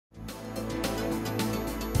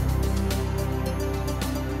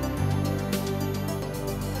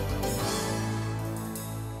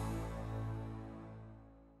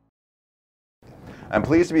I'm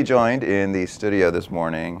pleased to be joined in the studio this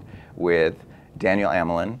morning with Daniel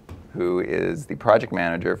Amelin, who is the project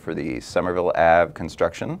manager for the Somerville Ave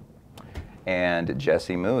construction, and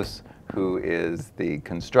Jesse Moos, who is the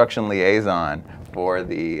construction liaison for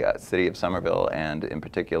the City of Somerville, and in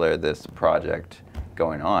particular this project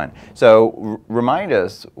going on. So remind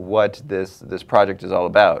us what this project is all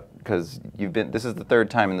about, because this is the third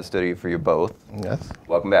time in the studio for you both. Yes.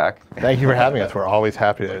 Welcome back. Thank you for having us. We're always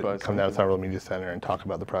happy to come down to Somerville Media Center and talk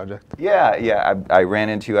about the project. Yeah. I ran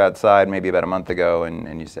into you outside maybe about a month ago,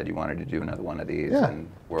 and you said you wanted to do another one of these, Yeah. and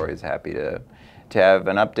we're always happy to have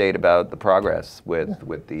an update about the progress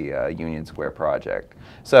with the Union Square project.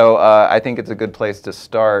 So I think it's a good place to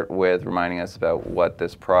start with reminding us about what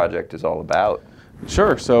this project is all about.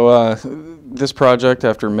 Sure. So this project,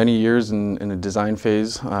 after many years in a design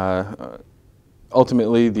phase,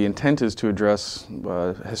 ultimately the intent is to address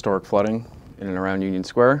historic flooding in and around Union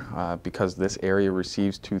Square because this area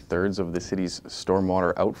receives 2/3 of the city's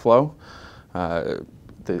stormwater outflow.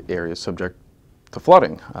 The area is subject to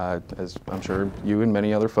flooding, as I'm sure you and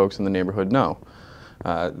many other folks in the neighborhood know.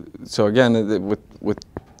 So again, with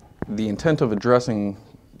the intent of addressing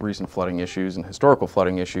recent flooding issues and historical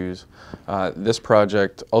flooding issues, this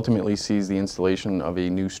project ultimately sees the installation of a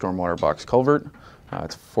new stormwater box culvert.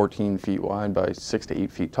 It's 14 feet wide by 6 to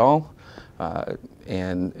 8 feet tall,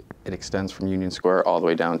 and it extends from Union Square all the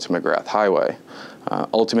way down to McGrath Highway.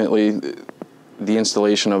 Ultimately, the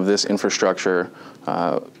installation of this infrastructure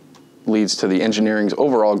leads to the engineering's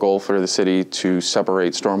overall goal for the city to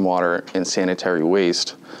separate stormwater and sanitary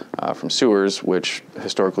waste from sewers, which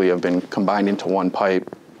historically have been combined into one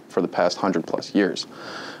pipe for the past 100+ years.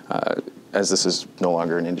 As this is no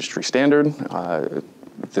longer an industry standard,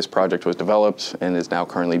 this project was developed and is now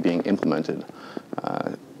currently being implemented.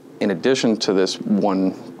 In addition to this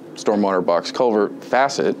one stormwater box culvert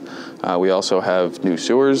facet, we also have new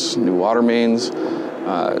sewers, new water mains,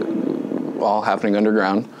 all happening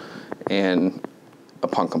underground. And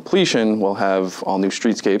upon completion, we'll have all new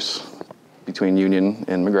streetscapes between Union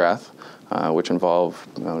and McGrath, which involve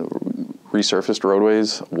resurfaced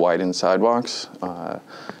roadways, widened sidewalks,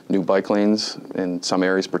 new bike lanes, in some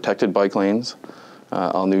areas protected bike lanes,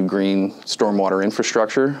 all new green stormwater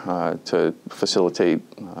infrastructure to facilitate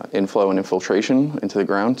inflow and infiltration into the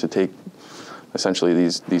ground to take essentially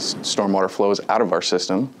these stormwater flows out of our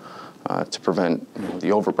system to prevent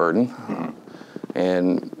the overburden.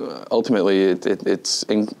 And ultimately, it's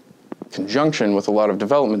in conjunction with a lot of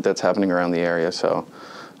development that's happening around the area. So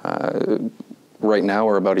right now,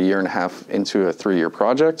 we're about 1.5 years into a 3-year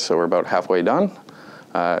project, so we're about halfway done.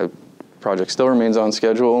 Project still remains on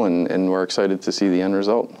schedule, and we're excited to see the end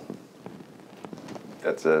result.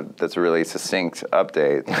 That's a really succinct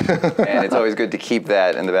update, and it's always good to keep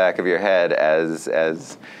that in the back of your head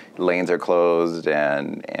as lanes are closed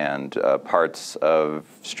and parts of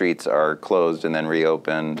streets are closed and then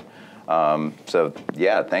reopened. So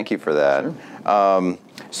yeah, thank you for that. Sure.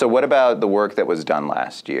 So what about the work that was done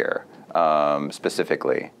last year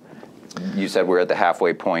specifically? You said we're at the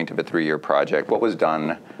halfway point of a 3-year project. What was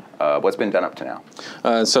done? What's been done up to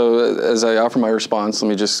now? So as I offer my response, let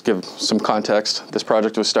me just give some context. This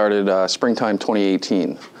project was started springtime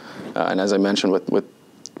 2018. And as I mentioned, with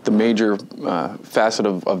the major facet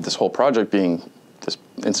of this whole project being this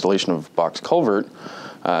installation of box culvert,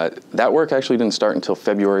 that work actually didn't start until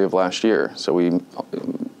February of last year. So we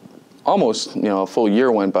almost a full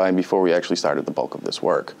year went by before we actually started the bulk of this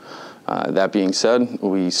work. That being said,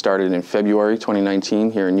 we started in February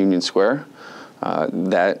 2019 here in Union Square.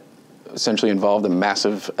 That essentially involved a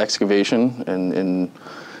massive excavation and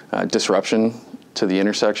disruption to the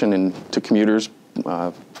intersection and to commuters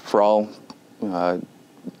for all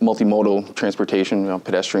multimodal transportation,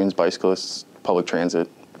 pedestrians, bicyclists, public transit,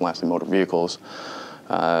 lastly motor vehicles.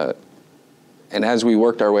 And as we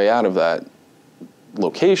worked our way out of that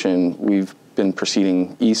location, we've been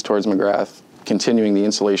proceeding east towards McGrath, continuing the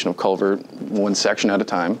installation of culvert one section at a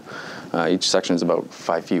time. Each section is about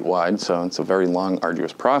 5 feet wide, so it's a very long,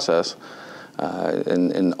 arduous process.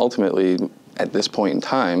 And ultimately, at this point in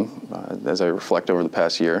time, as I reflect over the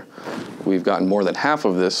past year, we've gotten more than half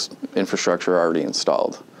of this infrastructure already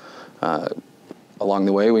installed. Along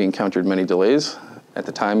the way, we encountered many delays. At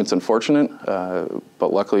the time, it's unfortunate,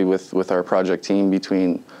 but luckily with our project team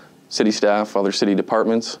between city staff, other city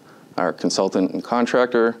departments, our consultant and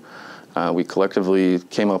contractor, we collectively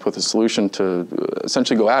came up with a solution to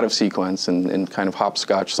essentially go out of sequence and kind of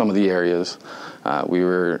hopscotch some of the areas. We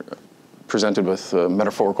were presented with a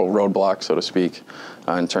metaphorical roadblock, so to speak,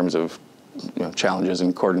 in terms of challenges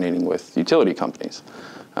in coordinating with utility companies.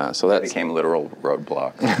 So that became literal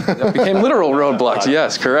roadblocks. That became literal roadblocks.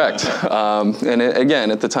 Yes, correct.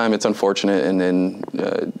 Again, at the time, it's unfortunate, and then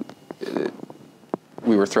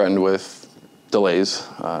we were threatened with delays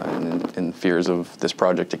and fears of this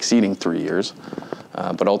project exceeding 3 years.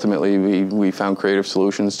 But ultimately, we found creative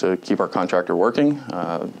solutions to keep our contractor working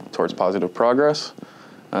towards positive progress,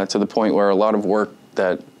 to the point where a lot of work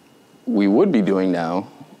that we would be doing now,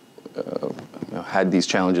 had these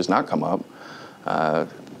challenges not come up,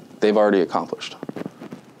 they've already accomplished.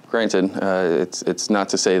 Granted, it's not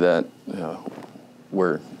to say that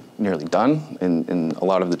we're nearly done, and a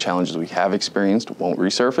lot of the challenges we have experienced won't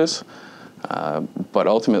resurface. But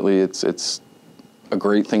ultimately, it's a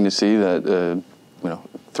great thing to see that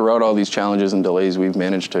throughout all these challenges and delays, we've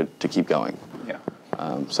managed to keep going. Yeah.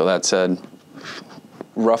 So that said,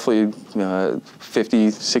 roughly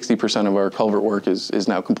 50–60% of our culvert work is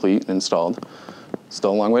now complete and installed.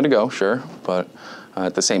 Still a long way to go, sure, but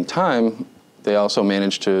at the same time, they also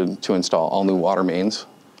managed to install all new water mains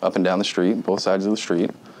up and down the street, both sides of the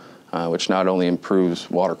street, which not only improves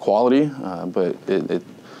water quality, but it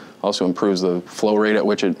also improves the flow rate at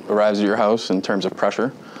which it arrives at your house in terms of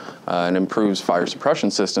pressure, and improves fire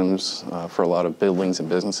suppression systems for a lot of buildings and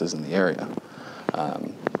businesses in the area.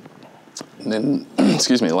 And then,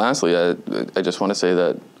 excuse me, lastly, I just want to say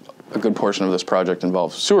that a good portion of this project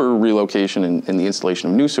involves sewer relocation and the installation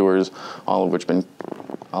of new sewers, all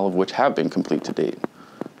of which have been complete to date.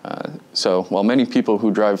 So while many people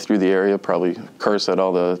who drive through the area probably curse at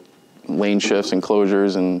all the lane shifts and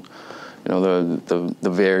closures and the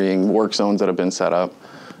varying work zones that have been set up,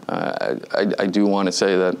 I do want to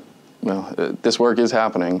say that this work is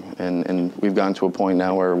happening, and we've gotten to a point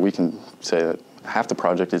now where we can say that half the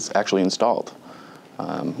project is actually installed,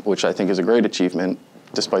 which I think is a great achievement,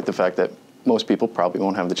 despite the fact that most people probably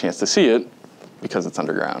won't have the chance to see it because it's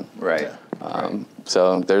underground. Right.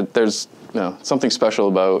 So there's something special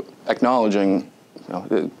about acknowledging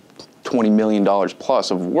 $20 million plus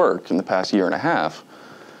of work in the past year and a half.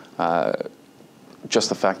 Just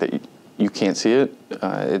the fact that you can't see it,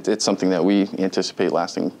 it's something that we anticipate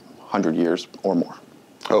lasting 100 years or more.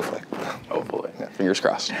 Hopefully. Hopefully. Yeah, fingers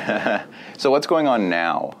crossed. So what's going on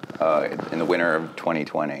now in the winter of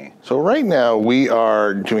 2020? So right now we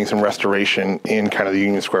are doing some restoration in kind of the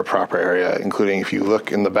Union Square proper area, including if you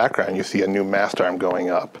look in the background, you see a new mast arm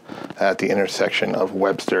going up at the intersection of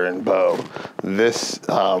Webster and Bow. This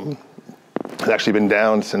has actually been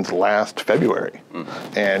down since last February,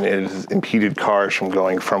 and it has impeded cars from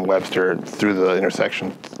going from Webster through the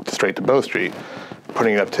intersection straight to Bow Street.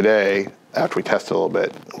 Putting it up today, after we test it a little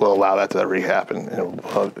bit, will allow that to re-happen.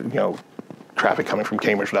 Traffic coming from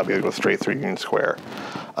Cambridge will not be able to go straight through Union Square.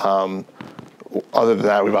 Other than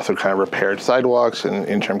that, we've also kind of repaired sidewalks in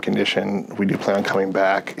interim condition. We do plan on coming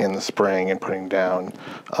back in the spring and putting down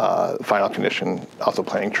final condition, also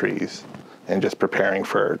planting trees, and just preparing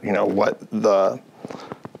for what the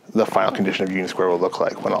final condition of Union Square will look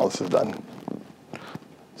like when all this is done.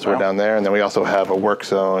 So We're down there, and then we also have a work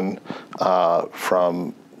zone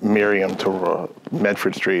from Miriam to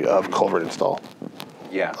Medford Street of culvert install.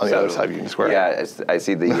 Yeah. On the other side of Union Square. Yeah, I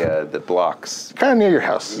see the blocks. Kind of near your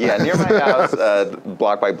house. Yeah, near my house,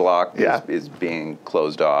 block by block is being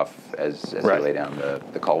closed off as you lay down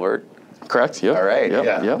the culvert. Correct, yeah. All right,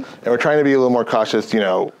 yeah. And we're trying to be a little more cautious.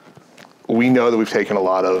 We know that we've taken a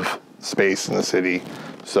lot of space in the city.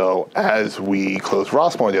 So as we closed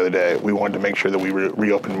Rossmore the other day, we wanted to make sure that we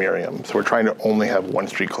reopened Miriam. So we're trying to only have one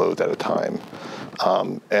street closed at a time.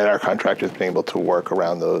 And our contractor's been able to work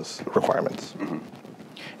around those requirements. Mm-hmm.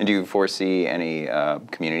 And do you foresee any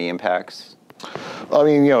community impacts? I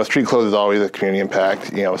mean, a street close is always a community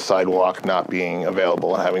impact. A sidewalk not being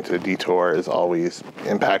available and having to detour is always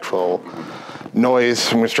impactful. Noise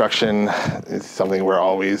from construction is something we're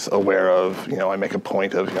always aware of. I make a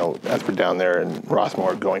point of, as we're down there in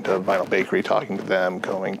Rossmore, going to Vinyl Bakery, talking to them,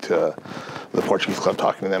 going to the Portuguese Club,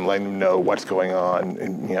 talking to them, letting them know what's going on,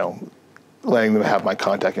 and, letting them have my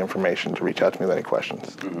contact information to reach out to me with any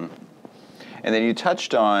questions. Mm-hmm. And then you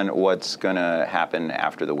touched on what's going to happen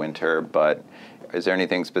after the winter, but is there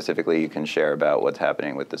anything specifically you can share about what's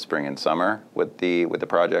happening with the spring and summer with the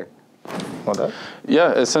project? Want that?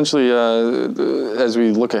 Yeah, essentially, as we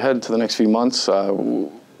look ahead to the next few months,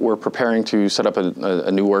 we're preparing to set up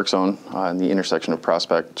a new work zone in the intersection of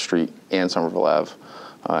Prospect Street and Somerville Ave.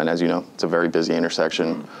 And as you know, it's a very busy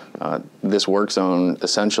intersection. This work zone,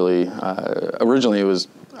 essentially, originally it was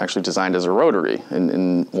actually designed as a rotary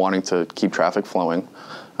in wanting to keep traffic flowing.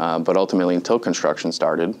 But ultimately, until construction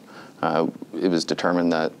started, it was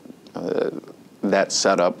determined that that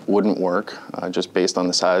setup wouldn't work, just based on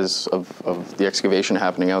the size of the excavation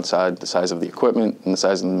happening outside, the size of the equipment, and the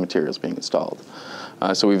size of the materials being installed.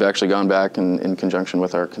 So we've actually gone back in conjunction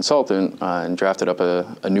with our consultant and drafted up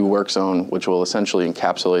a new work zone, which will essentially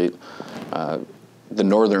encapsulate the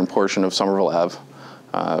northern portion of Somerville Ave,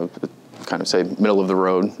 kind of say middle of the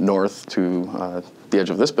road, north to the edge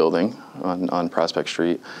of this building on Prospect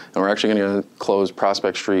Street. And we're actually going to close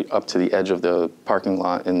Prospect Street up to the edge of the parking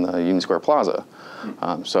lot in the Union Square Plaza.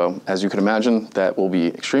 So as you can imagine, that will be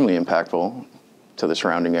extremely impactful to the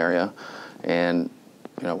surrounding area. And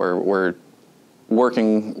we're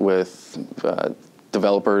working with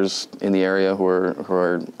developers in the area who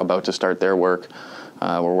are about to start their work.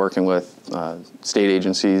 We're working with state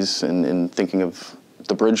agencies in thinking of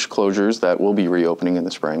the bridge closures that will be reopening in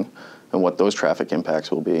the spring and what those traffic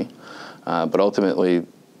impacts will be. But ultimately,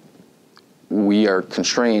 we are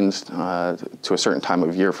constrained to a certain time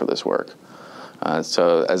of year for this work.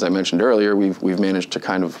 So as I mentioned earlier, we've managed to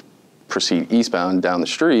kind of proceed eastbound down the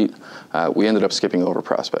street. We ended up skipping over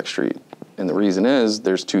Prospect Street. And the reason is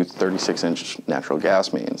there's two 36-inch natural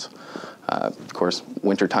gas mains. Of course,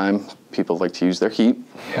 wintertime, people like to use their heat.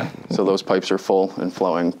 Yeah. So those pipes are full and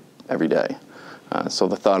flowing every day. So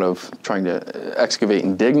the thought of trying to excavate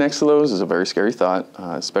and dig next to those is a very scary thought,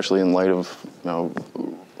 especially in light of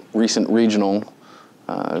recent regional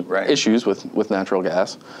issues with natural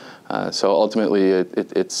gas. So ultimately,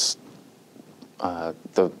 it's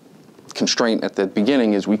the constraint at the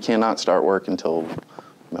beginning is we cannot start work until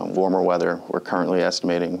warmer weather. We're currently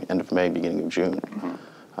estimating end of May, beginning of June. Mm-hmm.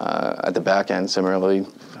 At the back end, similarly,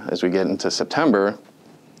 as we get into September,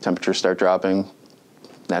 temperatures start dropping,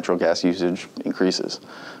 natural gas usage increases.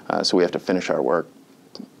 So we have to finish our work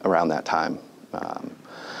around that time.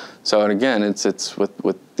 So, and again, it's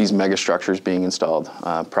with these mega structures being installed.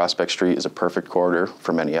 Prospect Street is a perfect corridor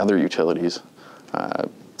for many other utilities.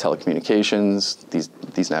 Telecommunications,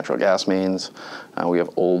 these natural gas mains. We have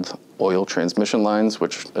old oil transmission lines,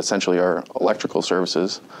 which essentially are electrical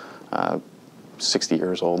services, 60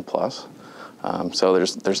 years old plus. So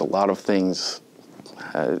there's a lot of things,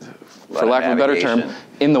 for lack of a better term,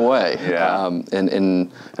 in the way. Yeah.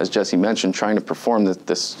 And as Jesse mentioned, trying to perform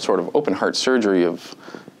this sort of open heart surgery of,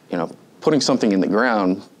 putting something in the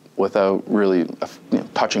ground without really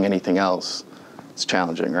touching anything else, it's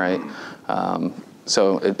challenging, right?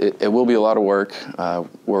 So it will be a lot of work.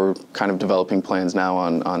 We're kind of developing plans now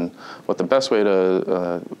on what the best way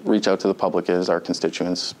to reach out to the public is, our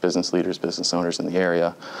constituents, business leaders, business owners in the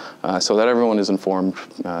area, so that everyone is informed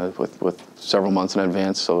with several months in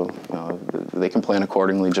advance, so they can plan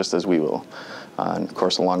accordingly just as we will. And of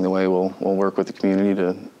course, along the way, we'll work with the community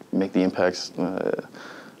to make the impacts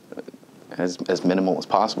as minimal as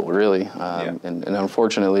possible, really. And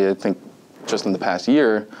unfortunately, I think just in the past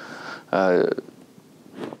year,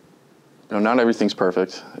 not everything's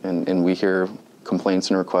perfect, and we hear complaints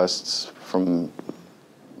and requests from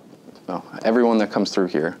everyone that comes through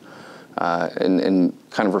here. And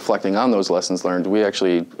kind of reflecting on those lessons learned, we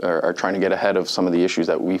actually are trying to get ahead of some of the issues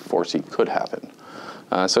that we foresee could happen.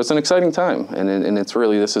 So it's an exciting time, and it's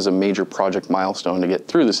really, this is a major project milestone to get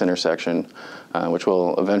through this intersection, which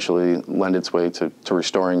will eventually lend its way to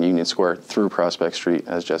restoring Union Square through Prospect Street,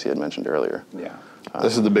 as Jesse had mentioned earlier. Yeah.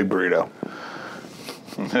 This is the big burrito.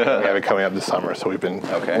 We have it coming up this summer, so we've been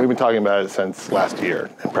talking about it since last year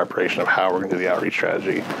in preparation of how we're going to do the outreach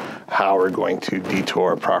strategy, how we're going to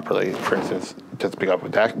detour properly. For instance, just to pick up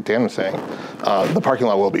what Dan was saying, the parking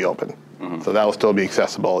lot will be open, so that will still be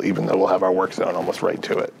accessible, even though we'll have our work zone almost right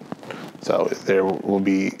to it. So it'll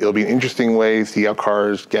be an interesting way to see how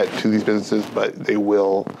cars get to these businesses, but they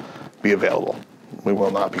will be available. We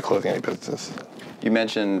will not be closing any businesses. You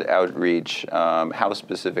mentioned outreach. How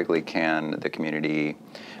specifically can the community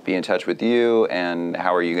be in touch with you, and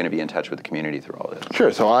how are you going to be in touch with the community through all this?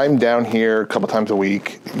 Sure. So I'm down here a couple times a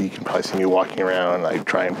week. You can probably see me walking around. I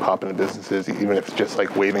try and pop into businesses, even if it's just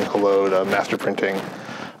like waving hello to Master Printing.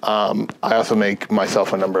 I also make my cell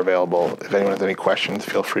phone number available. If anyone has any questions,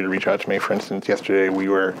 feel free to reach out to me. For instance, yesterday we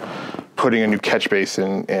were putting a new catch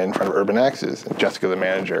basin in front of Urban Axes, and Jessica, the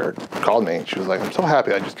manager, called me. She was like, I'm so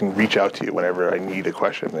happy I just can reach out to you whenever I need a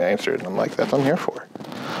question and answer it. And I'm like, that's what I'm here for.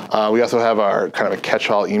 We also have our kind of a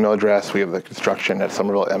catch-all email address. We have the construction at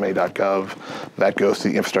somervillema.gov. That goes to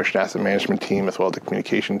the infrastructure and asset management team as well as the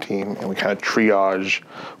communication team, and we kind of triage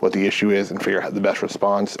what the issue is and figure out the best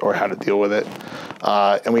response or how to deal with it.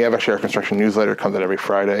 And we have actually our construction newsletter. It comes out every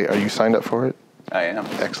Friday. Are you signed up for it? I am.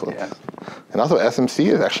 Excellent. Yeah. And also SMC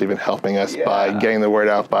has actually been helping us by getting the word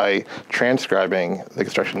out by transcribing the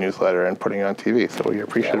construction newsletter and putting it on TV. So we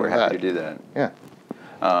appreciate that. We're happy to do that. Yeah.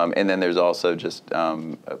 And then there's also just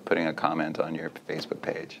putting a comment on your Facebook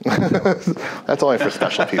page. That's only for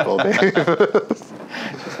special people, Dave.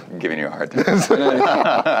 Giving you a hard time.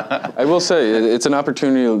 I will say, it's an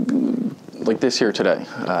opportunity like this here today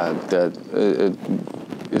that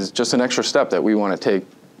is just an extra step that we want to take,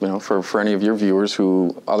 for any of your viewers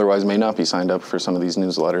who otherwise may not be signed up for some of these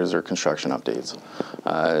newsletters or construction updates.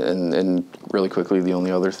 And really quickly, the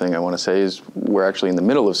only other thing I want to say is we're actually in the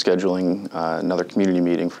middle of scheduling another community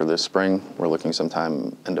meeting for this spring. We're looking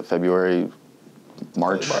sometime end of February,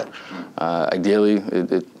 March. Ideally,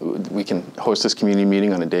 we can host this community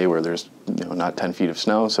meeting on a day where there's not 10 feet of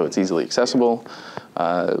snow, so it's easily accessible.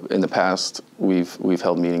 In the past, we've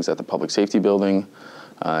held meetings at the Public Safety Building,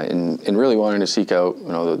 and really wanting to seek out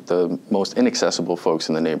the most inaccessible folks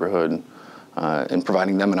in the neighborhood, and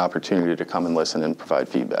providing them an opportunity to come and listen and provide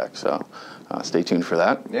feedback. So stay tuned for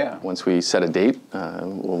that. Yeah. Once we set a date,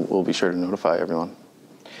 we'll be sure to notify everyone.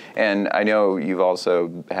 And I know you've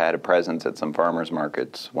also had a presence at some farmers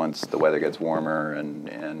markets once the weather gets warmer,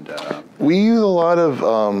 and we use a lot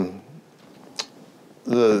of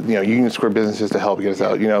the Union Square businesses to help get us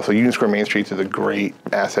out. So Union Square Main Street is a great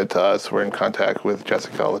asset to us. We're in contact with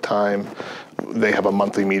Jessica all the time. They have a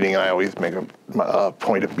monthly meeting, and I always make a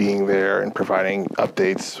point of being there and providing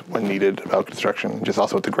updates when needed about construction. Just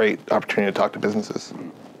also, it's a great opportunity to talk to businesses.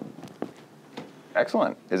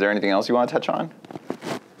 Excellent. Is there anything else you want to touch on?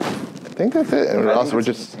 I think that's it. And also, we're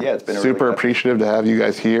just it's been super really appreciative to have you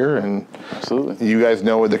guys here. And Absolutely. you guys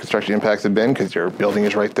know what the construction impacts have been because your building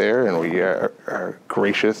is right there, and we are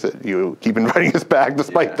gracious that you keep inviting us back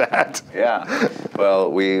despite that. Yeah.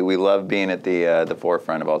 Well, we love being at the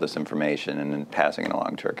forefront of all this information and passing it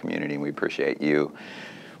along to our community. We appreciate you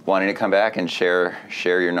wanting to come back and share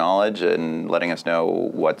your knowledge and letting us know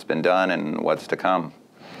what's been done and what's to come.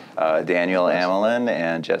 Daniel Amelin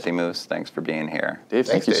and Jesse Moos, thanks for being here. Dave,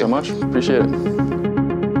 thank you so much. Appreciate it.